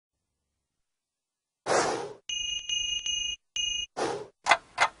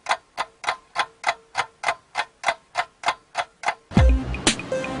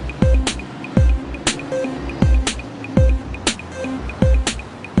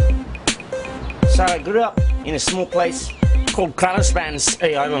So I grew up in a small place called Crallispan's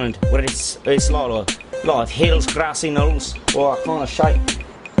Island, where it's a lot of hills, grassy knolls, or a kind of shape.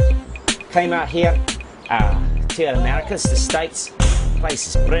 Came out here to the Americas, the States. The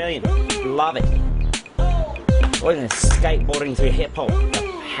place is brilliant, love it. Wasn't skateboarding through hip hop,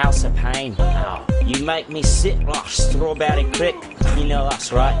 the house of pain. Oh, you make me sick like strawberry crick. You know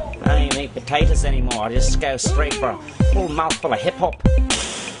that's right. I don't even eat potatoes anymore. I just go straight for a full mouthful of hip hop.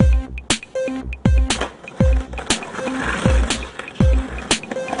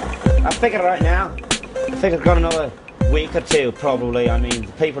 I figure right now, I've got another week or two probably. I mean,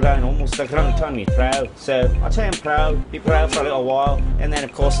 the people down almost, they're going to turn me proud. So I'll tell you I'm proud, be proud for a little while, and then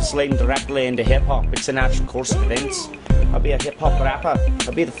of course it's leading directly into hip hop. It's a natural course of events. I'll be a hip hop rapper.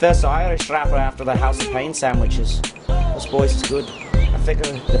 I'll be the first Irish rapper after the House of Pain sandwiches. Those boys is good. I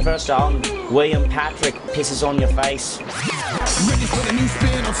figure the first album, William Patrick, Pisses on Your Face. Ready for the new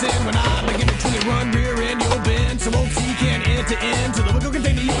spin on sin when I begin to truly run rear end your bend. So OT can't end to end to the wiggle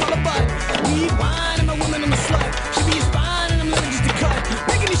container you call a butt. Weed wine and my woman on the slut. She be spine and I'm living just to cut.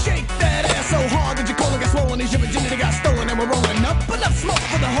 Making you shake that ass so hard that your colon got swollen and your virginity got stolen. And we're rolling up enough smoke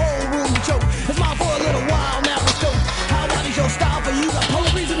for the whole room to choke. It's mine for a little while now it's dope. How wild is your style for you? Got polo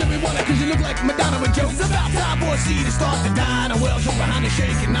reason every one cause you look like Madonna with jokes. It's about time for a seed to start to dine. A well show behind the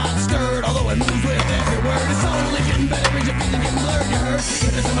shake and not stirred. Although it moves with every word. It's only getting better as your feeling getting blurred. You heard?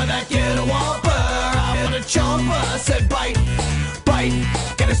 Give me some of that Ghetto Whomper. I want a chomper. Said bite, bite.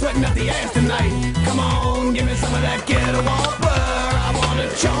 Get it sweating up the ass tonight. Come on, give me some of that Ghetto Whomper. I want a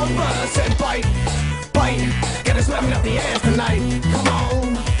chomper. Said bite, bite. Get it sweating up the ass tonight. Come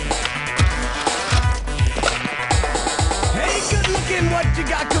on. Hey, good looking, what you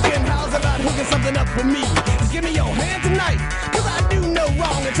got cooking? How's about hooking something up for me? Just give me your hand tonight, cause I do no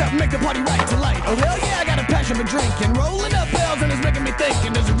wrong except make the party right to light. Oh hell yeah, I got a passion for drinking, rolling up bells and it's making me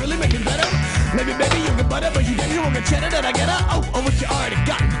thinking, does it really make it better? Maybe baby you can butter, but you don't want the cheddar that I get her. Oh, what you already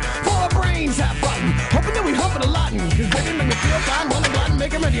got.